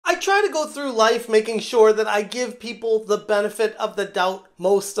try to go through life making sure that I give people the benefit of the doubt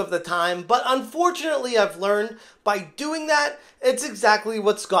most of the time, but unfortunately I've learned by doing that, it's exactly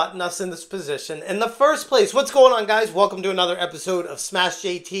what's gotten us in this position in the first place. What's going on, guys? Welcome to another episode of Smash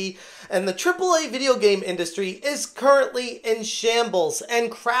JT. And the AAA video game industry is currently in shambles and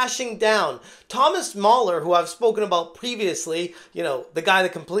crashing down. Thomas Mahler, who I've spoken about previously, you know, the guy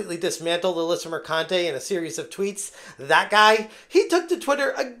that completely dismantled Alyssa Mercante in a series of tweets, that guy, he took to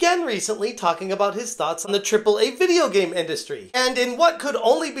Twitter again recently talking about his thoughts on the AAA video game industry. And in what could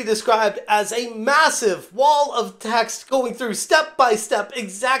only be described as a massive wall of text going through step by step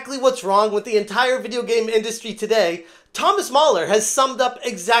exactly what's wrong with the entire video game industry today, Thomas Mahler has summed up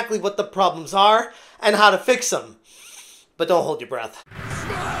exactly what the problems are and how to fix them. But don't hold your breath.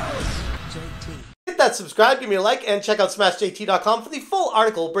 Hit that subscribe, give me a like, and check out smashjt.com for the full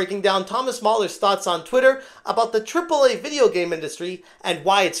article breaking down Thomas Mahler's thoughts on Twitter about the AAA video game industry and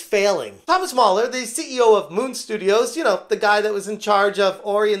why it's failing. Thomas Mahler, the CEO of Moon Studios, you know, the guy that was in charge of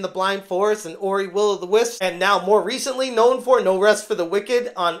Ori and the Blind Forest and Ori Will of the Wisps, and now more recently known for No Rest for the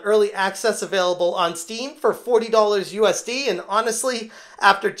Wicked on early access available on Steam for $40 USD. And honestly,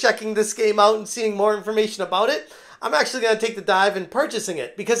 after checking this game out and seeing more information about it, I'm actually going to take the dive in purchasing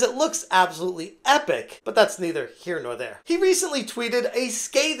it because it looks absolutely epic, but that's neither here nor there. He recently tweeted a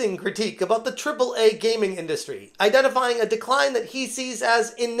scathing critique about the AAA gaming industry, identifying a decline that he sees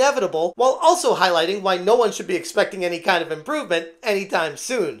as inevitable while also highlighting why no one should be expecting any kind of improvement anytime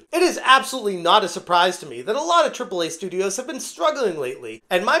soon. It is absolutely not a surprise to me that a lot of AAA studios have been struggling lately,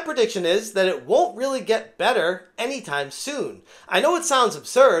 and my prediction is that it won't really get better anytime soon. I know it sounds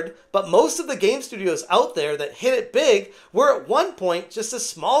absurd, but most of the game studios out there that hit it big were at one point just a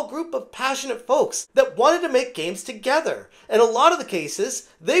small group of passionate folks that wanted to make games together. In a lot of the cases,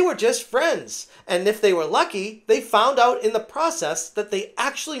 they were just friends. And if they were lucky, they found out in the process that they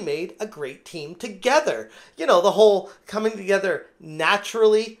actually made a great team together. You know, the whole coming together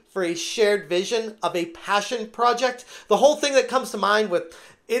naturally for a shared vision of a passion project. The whole thing that comes to mind with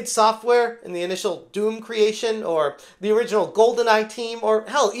id Software in the initial Doom creation, or the original GoldenEye team, or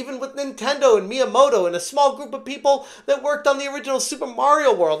hell, even with Nintendo and Miyamoto and a small group of people that worked on the original Super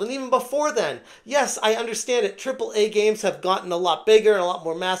Mario World, and even before then. Yes, I understand it, AAA games have gotten a lot bigger and a lot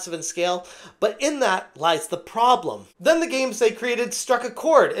more massive in scale, but in that lies the problem. Then the games they created struck a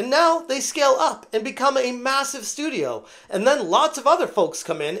chord, and now they scale up and become a massive studio. And then lots of other folks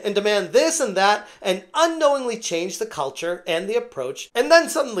come in and demand this and that, and unknowingly change the culture and the approach, and then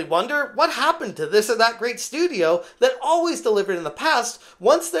suddenly wonder what happened to this or that great studio that always delivered in the past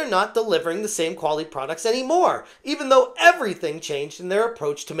once they're not delivering the same quality products anymore, even though everything changed in their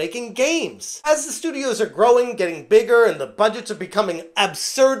approach to making games. As the studios are growing, getting bigger, and the budgets are becoming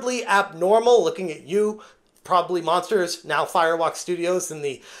absurdly abnormal, looking at you, probably Monsters, now Firewalk Studios, and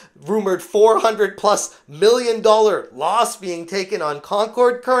the rumored $400+ million loss being taken on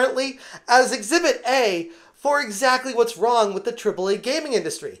Concord currently, as Exhibit A for exactly what's wrong with the AAA gaming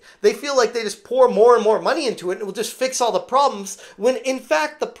industry. They feel like they just pour more and more money into it and it will just fix all the problems, when in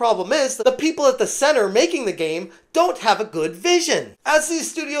fact the problem is that the people at the center making the game don't have a good vision. As these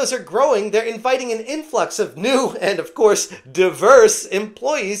studios are growing, they're inviting an influx of new and, of course, diverse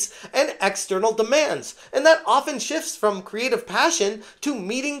employees and external demands. And that often shifts from creative passion to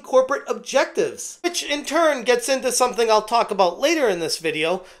meeting corporate objectives, which in turn gets into something I'll talk about later in this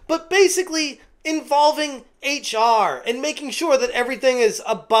video, but basically involving HR and making sure that everything is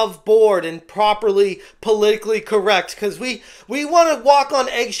above board and properly politically correct, because we want to walk on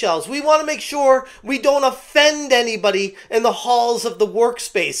eggshells. We want to make sure we don't offend anybody in the halls of the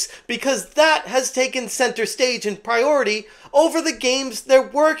workspace, because that has taken center stage and priority over the games they're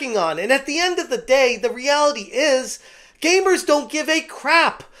working on. And at the end of the day, the reality is gamers don't give a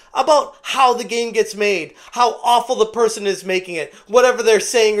crap about how the game gets made, how awful the person is making it, whatever they're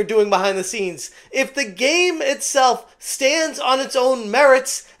saying or doing behind the scenes. If the game itself stands on its own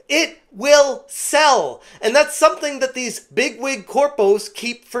merits, it will sell. And that's something that these bigwig corpos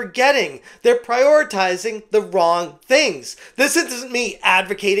keep forgetting. They're prioritizing the wrong things. This isn't me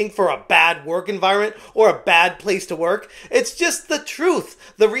advocating for a bad work environment or a bad place to work. It's just the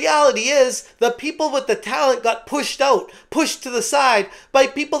truth. The reality is the people with the talent got pushed out, pushed to the side by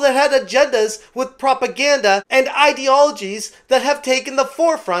people that had agendas with propaganda and ideologies that have taken the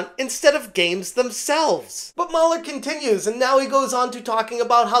forefront instead of games themselves. But Mahler continues, and now he goes on to talking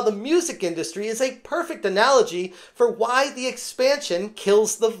about how the music industry is a perfect analogy for why the expansion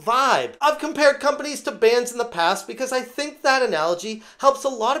kills the vibe. I've compared companies to bands in the past because I think that analogy helps a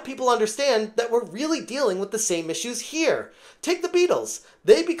lot of people understand that we're really dealing with the same issues here. Take the Beatles.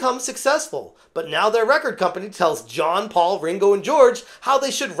 they become successful. But now their record company tells John, Paul, Ringo, and George how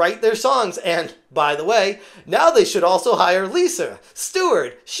they should write their songs. And, by the way, now they should also hire Lisa,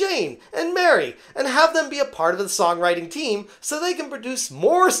 Stuart, Shane, and Mary, and have them be a part of the songwriting team so they can produce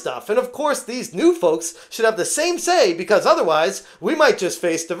more stuff. And of course, these new folks should have the same say, because otherwise, we might just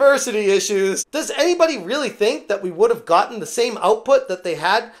face diversity issues. Does anybody really think that we would have gotten the same output that they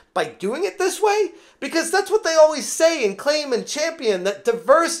had by doing it this way? Because that's what they always say and claim and champion, that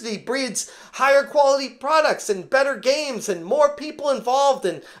diversity breeds higher quality products and better games and more people involved,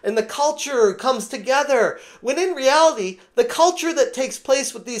 and the culture comes together. When in reality, the culture that takes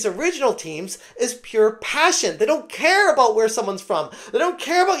place with these original teams is pure passion. They don't care about where someone's from. They don't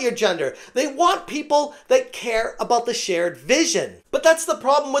care about your gender. They want people that care about the shared vision. But that's the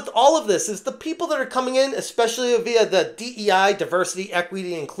problem with all of this, is the people that are coming in, especially via the DEI, diversity,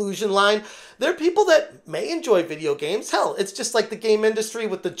 equity, and inclusion line, they're people that may enjoy video games. Hell, it's just like the game industry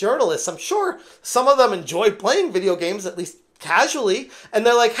with the journalists. I'm sure some of them enjoy playing video games, at least casually, and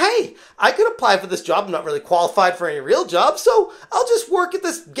they're like, hey, I could apply for this job. I'm not really qualified for any real job, so I'll just work at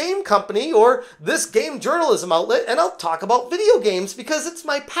this game company or this game journalism outlet, and I'll talk about video games because it's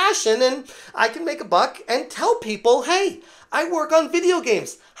my passion and I can make a buck and tell people, hey, I work on video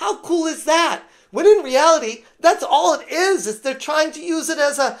games. How cool is that? When in reality, that's all it is they're trying to use it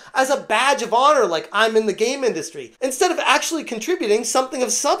as a badge of honor, like I'm in the game industry, instead of actually contributing something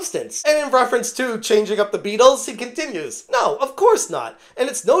of substance. And in reference to changing up the Beatles, he continues, no, of course not. And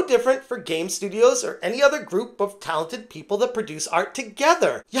it's no different for game studios or any other group of talented people that produce art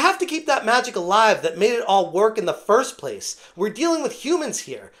together. You have to keep that magic alive that made it all work in the first place. We're dealing with humans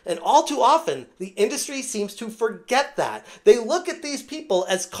here, and all too often, the industry seems to forget that. They look at these people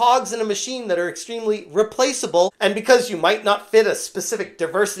as cogs in a machine that are extremely replaceable, and because you might not fit a specific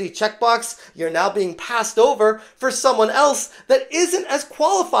diversity checkbox, you're now being passed over for someone else that isn't as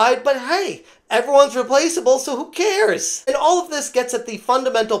qualified, but hey, everyone's replaceable, so who cares? And all of this gets at the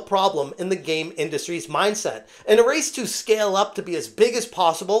fundamental problem in the game industry's mindset. In a race to scale up to be as big as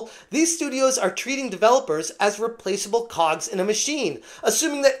possible, these studios are treating developers as replaceable cogs in a machine,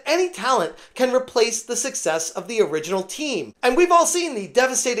 assuming that any talent can replace the success of the original team. And we've all seen the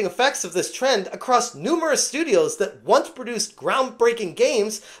devastating effects of this trend across numerous studios that once produced groundbreaking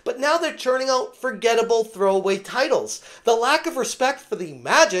games, but now they're churning out forgettable throwaway titles. The lack of respect for the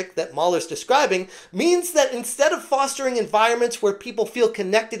magic that Mahler's described means that instead of fostering environments where people feel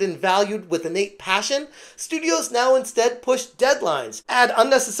connected and valued with innate passion, studios now instead push deadlines, add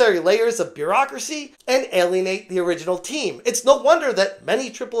unnecessary layers of bureaucracy, and alienate the original team. It's no wonder that many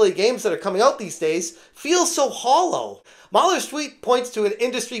AAA games that are coming out these days feel so hollow. Mahler's tweet points to an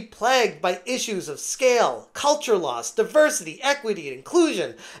industry plagued by issues of scale, culture loss, diversity, equity, and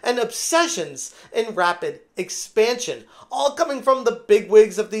inclusion, and obsessions in rapid expansion, all coming from the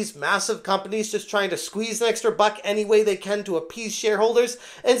bigwigs of these massive companies just trying to squeeze an extra buck any way they can to appease shareholders,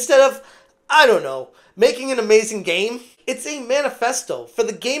 instead of, I don't know, making an amazing game. It's a manifesto for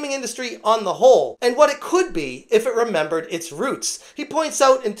the gaming industry on the whole, and what it could be if it remembered its roots. He points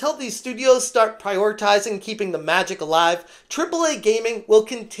out until these studios start prioritizing keeping the magic alive, AAA gaming will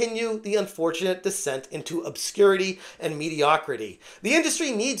continue the unfortunate descent into obscurity and mediocrity. The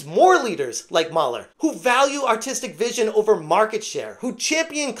industry needs more leaders like Mahler, who value artistic vision over market share, who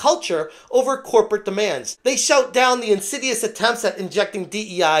champion culture over corporate demands. They shout down the insidious attempts at injecting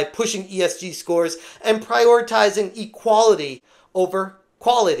DEI, pushing ESG scores, and prioritizing equality over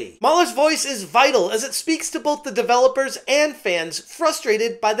quality. Mahler's voice is vital as it speaks to both the developers and fans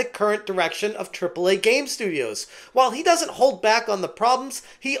frustrated by the current direction of AAA game studios. While he doesn't hold back on the problems,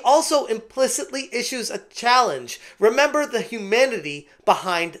 he also implicitly issues a challenge. Remember the humanity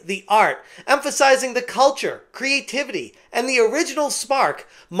behind the art, emphasizing the culture, creativity, and the original spark.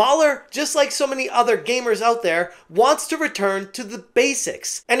 Mahler, just like so many other gamers out there, wants to return to the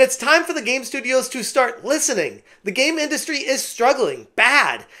basics. And it's time for the game studios to start listening. The game industry is struggling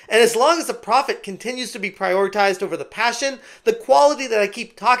bad, and as long as the profit continues to be prioritized over the passion, the quality that I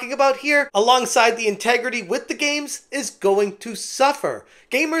keep talking about here, alongside the integrity with the games, is going to suffer.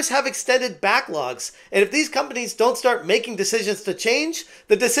 Gamers have extended backlogs, and if these companies don't start making decisions to change,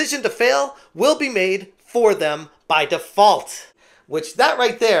 the decision to fail will be made for them by default. Which that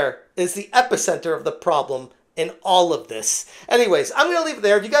right there is the epicenter of the problem in all of this. Anyways, I'm going to leave it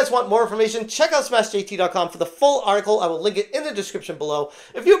there. If you guys want more information, check out smashjt.com for the full article. I will link it in the description below.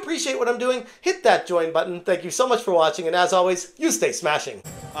 If you appreciate what I'm doing, hit that join button. Thank you so much for watching, and as always, you stay smashing.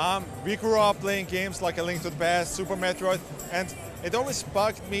 We grew up playing games like A Link to the Past, Super Metroid, and It always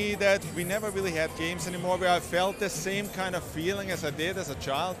bugged me that we never really had games anymore where I felt the same kind of feeling as I did as a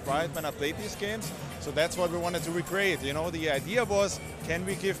child, right, when I played these games. So that's what we wanted to recreate. You know, the idea was, can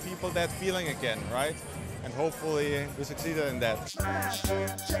we give people that feeling again, right? And hopefully we succeeded in that.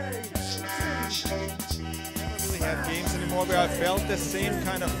 Never really had games anymore where I felt the same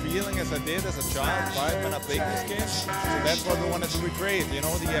kind of feeling as I did as a child, right, when I played these games. So that's what we wanted to recreate. You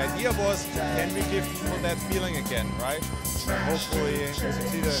know, the idea was, can we give people that feeling again, right? And hopefully we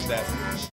succeeded in that.